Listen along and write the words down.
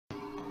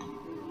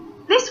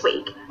This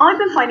week, I've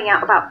been finding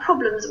out about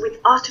problems with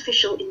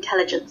artificial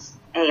intelligence,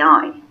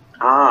 AI.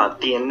 Ah,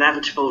 the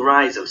inevitable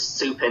rise of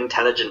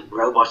super-intelligent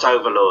robot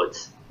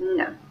overlords.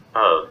 No.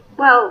 Oh.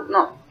 Well,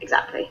 not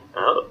exactly.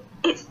 Oh.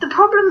 It's the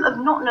problem of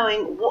not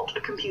knowing what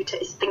a computer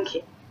is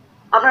thinking.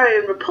 Our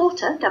very own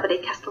reporter,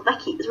 Davide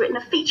Castelvecchi, has written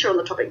a feature on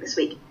the topic this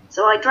week,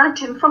 so I dragged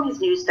him from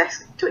his news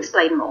desk to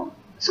explain more.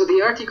 So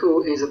the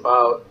article is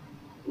about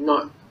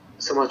not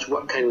so much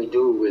what can we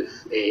do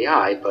with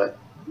AI, but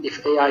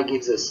if AI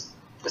gives us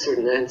a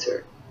certain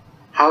answer,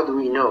 how do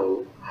we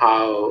know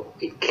how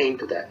it came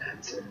to that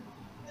answer?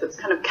 So it's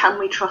kind of, can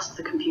we trust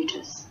the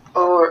computers?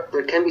 Or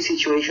there can be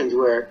situations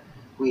where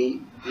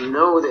we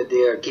know that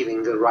they are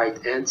giving the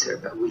right answer,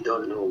 but we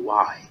don't know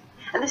why.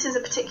 And this is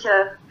a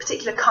particular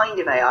kind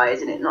of AI,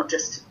 isn't it? Not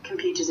just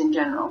computers in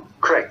general.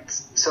 Correct.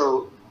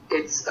 So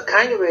it's a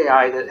kind of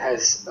AI that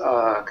has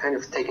kind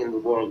of taken the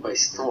world by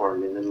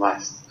storm in the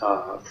last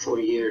 4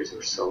 years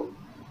or so.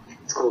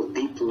 It's called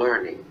deep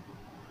learning.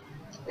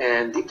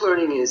 And deep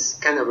learning is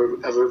kind of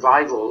a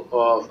revival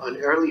of an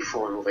early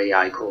form of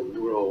AI called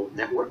neural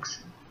networks,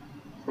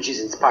 which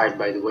is inspired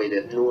by the way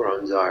that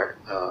neurons are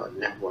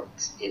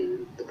networked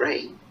in the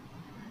brain.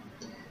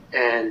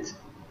 And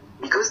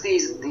because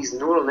these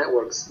neural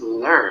networks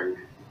learn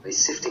by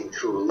sifting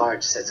through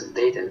large sets of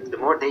data, and the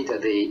more data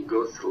they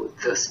go through,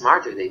 the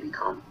smarter they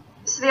become.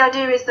 So the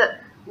idea is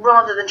that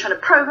rather than trying to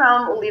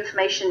program all the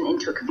information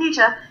into a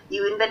computer,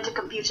 you invent a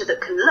computer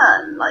that can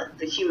learn, like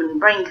the human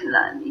brain can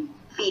learn. You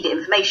feed it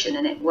information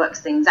and it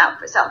works things out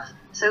for itself.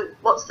 So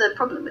what's the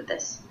problem with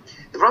this?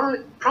 The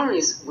problem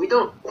is we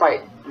don't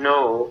quite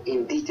know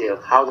in detail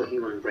how the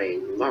human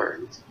brain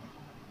learns.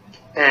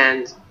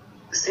 And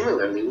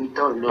similarly, we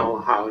don't know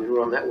how a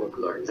neural network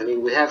learns. I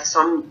mean, we have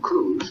some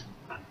clues.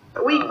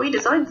 But we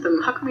designed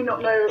them. How can we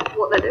not know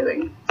what they're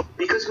doing?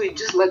 Because we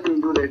just let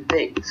them do their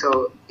thing.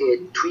 So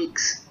it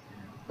tweaks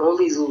all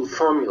these little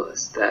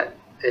formulas that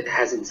it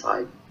has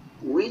inside.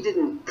 We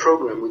didn't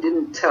program, we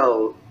didn't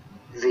tell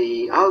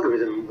the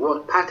algorithm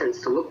what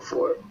patterns to look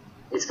for.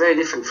 It's very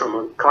different from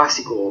a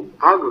classical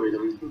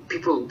algorithm.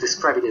 People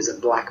describe it as a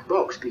black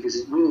box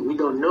because really we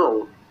don't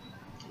know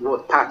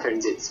what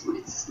patterns it's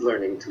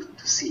learning to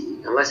see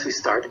unless we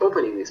start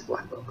opening this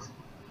black box.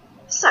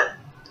 So,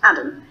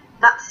 Adam,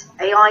 that's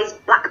AI's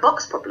black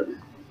box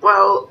problem.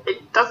 Well,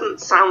 it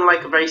doesn't sound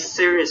like a very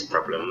serious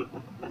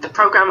problem. The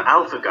program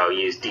AlphaGo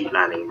used deep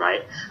learning,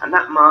 right? And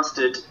that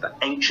mastered the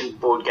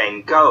ancient board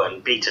game Go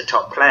and beat a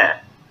top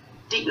player.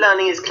 Deep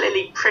learning is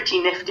clearly pretty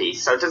nifty,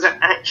 so does it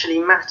actually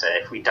matter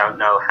if we don't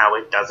know how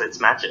it does its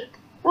magic?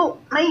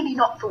 Well, maybe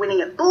not for winning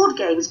at board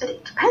games, but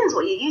it depends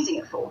what you're using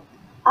it for.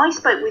 I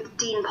spoke with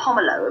Dean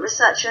Pomeroy, a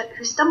researcher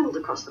who stumbled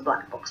across the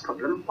black box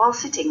problem while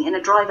sitting in a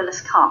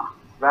driverless car.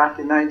 Back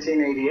in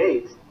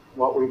 1988,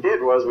 what we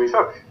did was we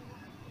took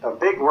a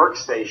big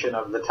workstation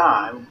of the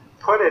time,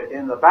 put it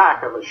in the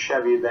back of a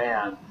Chevy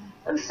van,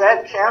 and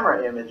fed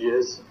camera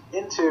images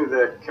into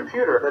the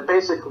computer that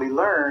basically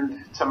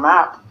learned to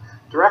map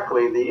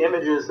directly the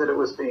images that it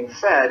was being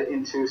fed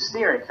into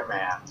steering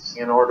commands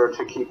in order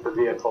to keep the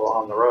vehicle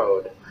on the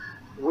road.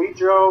 We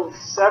drove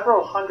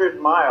several hundred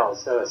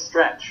miles at a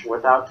stretch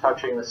without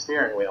touching the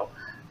steering wheel,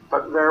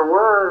 but there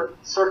were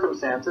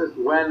circumstances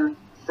when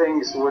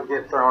things would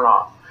get thrown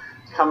off.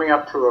 Coming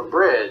up to a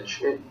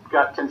bridge, it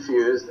got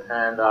confused,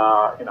 and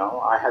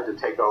I had to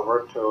take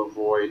over to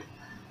avoid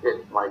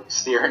it like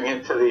steering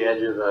into the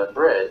edge of the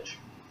bridge.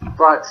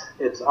 But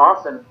it's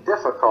often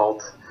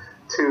difficult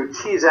to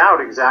tease out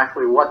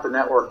exactly what the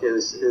network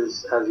is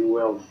as you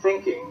will,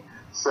 thinking.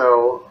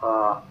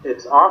 So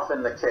it's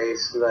often the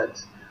case that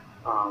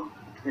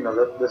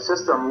the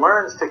system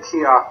learns to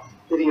key off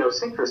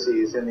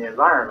idiosyncrasies in the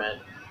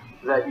environment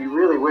that you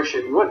really wish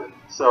it wouldn't.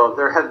 So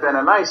there had been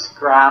a nice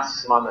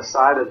grass on the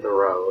side of the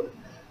road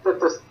that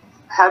this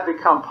had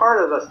become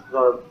part of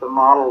the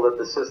model that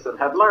the system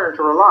had learned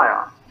to rely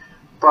on.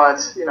 But,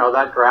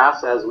 that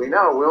grass, as we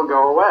know, will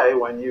go away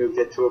when you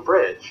get to a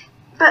bridge.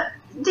 But,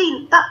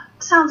 Dean, that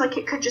sounds like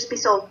it could just be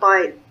solved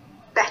by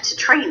better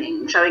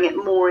training, showing it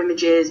more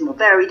images, more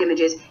varied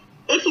images.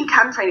 If you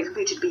can train a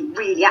computer to be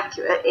really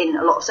accurate in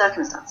a lot of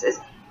circumstances,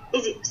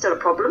 is it still a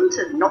problem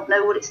to not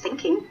know what it's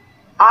thinking?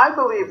 I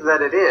believe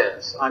that it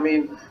is. I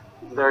mean,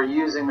 they're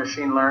using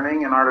machine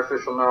learning and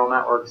artificial neural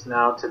networks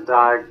now to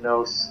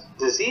diagnose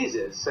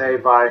diseases, say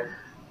by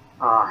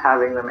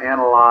having them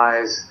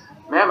analyze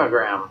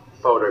mammogram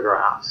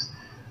photographs.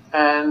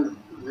 And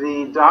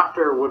the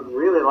doctor would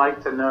really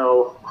like to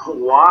know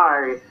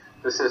why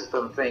the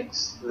system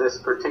thinks this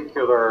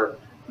particular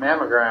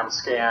mammogram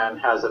scan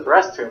has a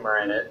breast tumor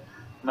in it,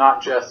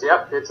 not just,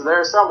 yep, it's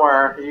there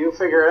somewhere, you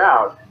figure it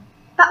out.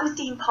 That was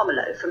Dean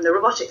Pomeroy from the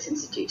Robotics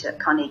Institute at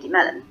Carnegie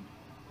Mellon.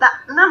 That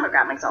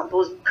mammogram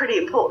example is pretty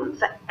important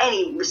for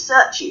any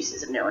research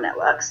uses of neural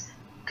networks,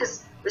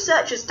 because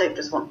researchers don't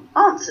just want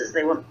answers,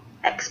 they want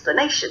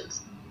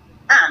explanations.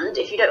 And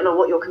if you don't know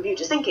what your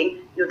computer's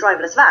thinking, your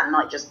driverless van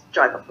might just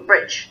drive off a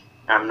bridge.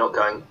 I'm not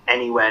going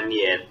anywhere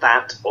near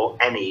that or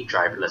any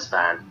driverless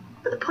van.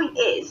 But the point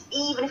is,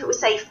 even if it was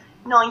safe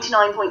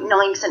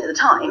 99.9% of the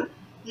time,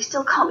 you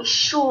still can't be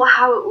sure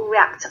how it will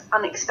react to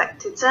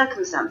unexpected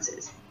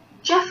circumstances.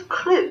 Jeff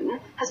Clune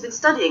has been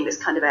studying this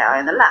kind of AI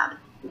in the lab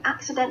and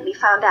accidentally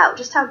found out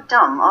just how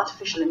dumb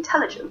artificial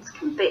intelligence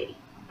can be.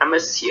 I'm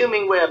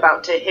assuming we're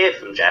about to hear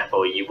from Jeff,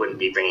 or you wouldn't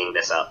be bringing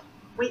this up.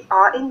 We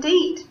are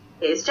indeed.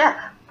 Here's Jeff.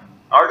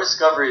 Our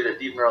discovery that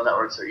deep neural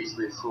networks are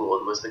easily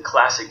fooled was the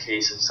classic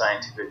case of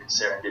scientific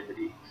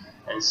serendipity.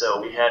 And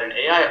so we had an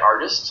AI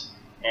artist,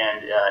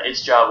 and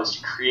its job was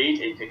to create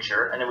a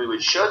picture, and then we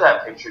would show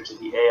that picture to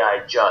the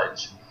AI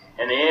judge.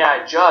 And the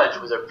AI judge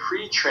was a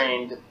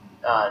pre-trained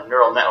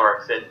neural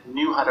network that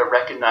knew how to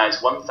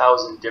recognize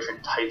 1,000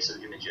 different types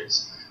of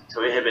images.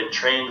 So it had been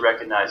trained to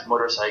recognize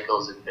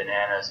motorcycles and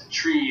bananas and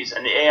trees,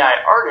 and the AI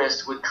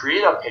artist would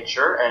create a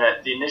picture,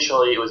 and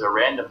initially it was a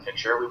random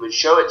picture. We would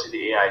show it to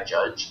the AI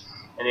judge,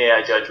 and the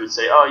AI judge would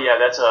say, oh yeah,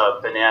 that's a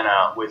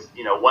banana with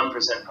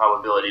 1%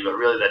 probability, but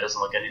really that doesn't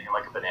look anything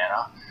like a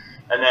banana.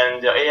 And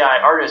then the AI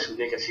artist would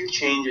make a few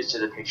changes to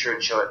the picture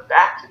and show it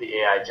back to the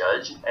AI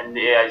judge, and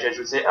the AI judge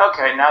would say,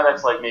 okay, now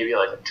that's maybe a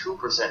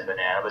 2%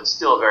 banana, but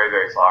still very,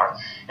 very far.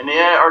 And the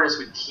AI artist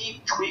would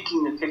keep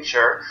tweaking the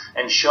picture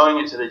and showing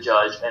it to the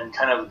judge and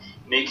kind of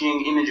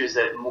making images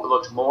that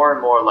looked more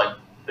and more like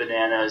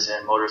bananas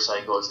and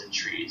motorcycles and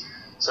trees.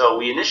 So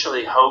we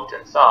initially hoped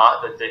and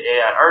thought that the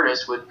AI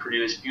artist would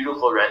produce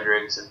beautiful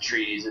renderings of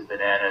trees and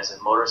bananas and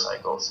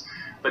motorcycles.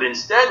 But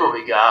instead what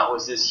we got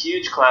was this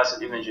huge class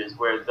of images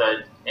where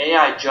the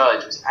AI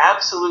judge was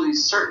absolutely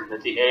certain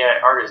that the AI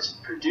artist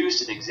had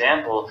produced an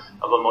example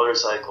of a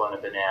motorcycle and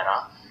a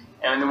banana.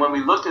 And then when we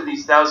looked at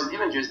these 1,000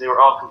 images, they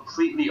were all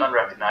completely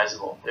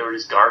unrecognizable. They were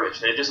just garbage.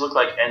 They just looked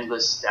like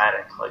endless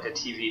static, like a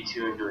TV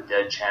tuned to a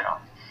dead channel.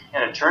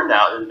 And it turned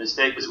out that the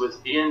mistake was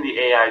within the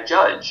AI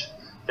judge,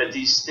 that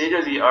these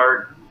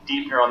state-of-the-art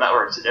deep neural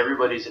networks that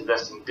everybody's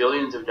investing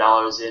billions of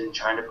dollars in,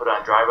 trying to put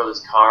on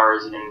driverless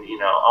cars and in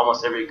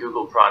almost every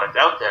Google product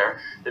out there,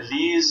 that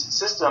these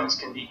systems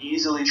can be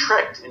easily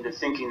tricked into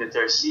thinking that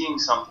they're seeing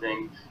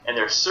something, and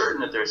they're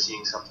certain that they're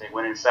seeing something,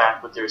 when in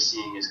fact what they're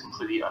seeing is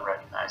completely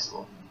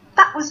unrecognizable.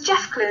 That was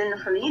Jeff Clune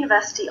from the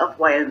University of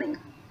Wyoming.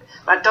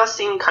 That does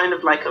seem kind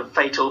of like a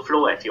fatal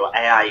flaw if your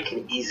AI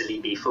can easily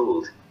be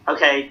fooled.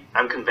 Okay,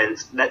 I'm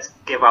convinced. Let's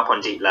give up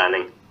on deep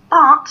learning.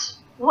 But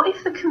what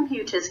if the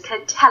computers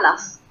could tell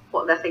us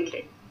what they're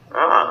thinking?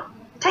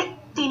 Take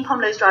Dean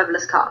Pomeloy's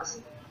driverless cars.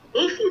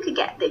 If you could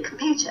get the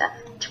computer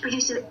to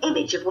produce an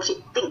image of what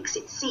it thinks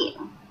it's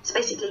seeing, so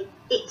basically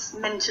its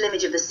mental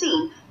image of the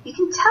scene, you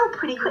can tell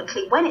pretty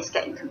quickly when it's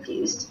getting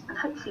confused, and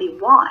hopefully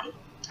why.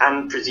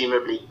 And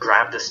presumably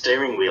grab the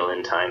steering wheel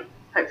in time.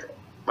 Hopefully.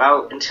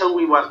 Well, until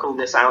we work all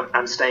this out,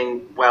 I'm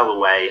staying well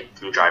away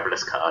from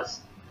driverless cars.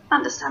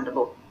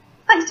 Understandable.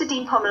 Thanks to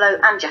Dean Pomelo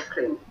and Jeff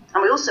Clune.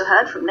 And we also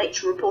heard from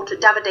Nature reporter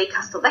Davide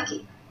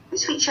Castelvecchi,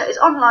 whose feature is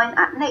online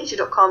at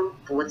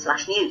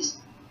nature.com/news.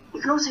 You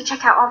can also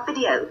check out our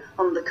video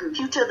on the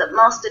computer that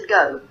mastered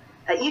Go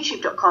at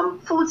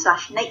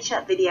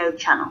youtube.com/nature video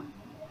channel.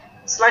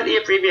 Slightly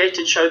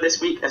abbreviated show this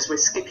week as we're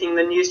skipping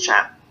the news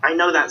chat. I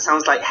know that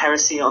sounds like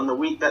heresy on the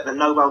week that the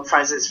Nobel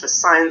Prizes for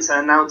Science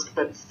are announced,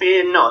 but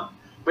fear not.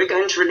 We're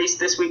going to release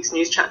this week's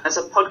news chat as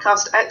a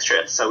podcast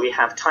extra, so we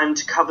have time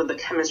to cover the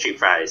chemistry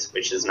prize,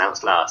 which is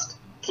announced last.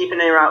 Keep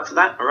an ear out for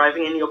that,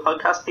 arriving in your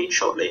podcast feed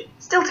shortly.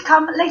 Still to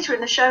come later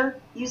in the show,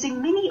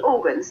 using mini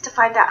organs to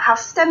find out how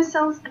stem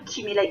cells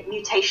accumulate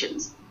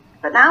mutations.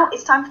 But now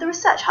it's time for the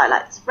research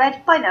highlights,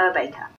 read by Noah Baker.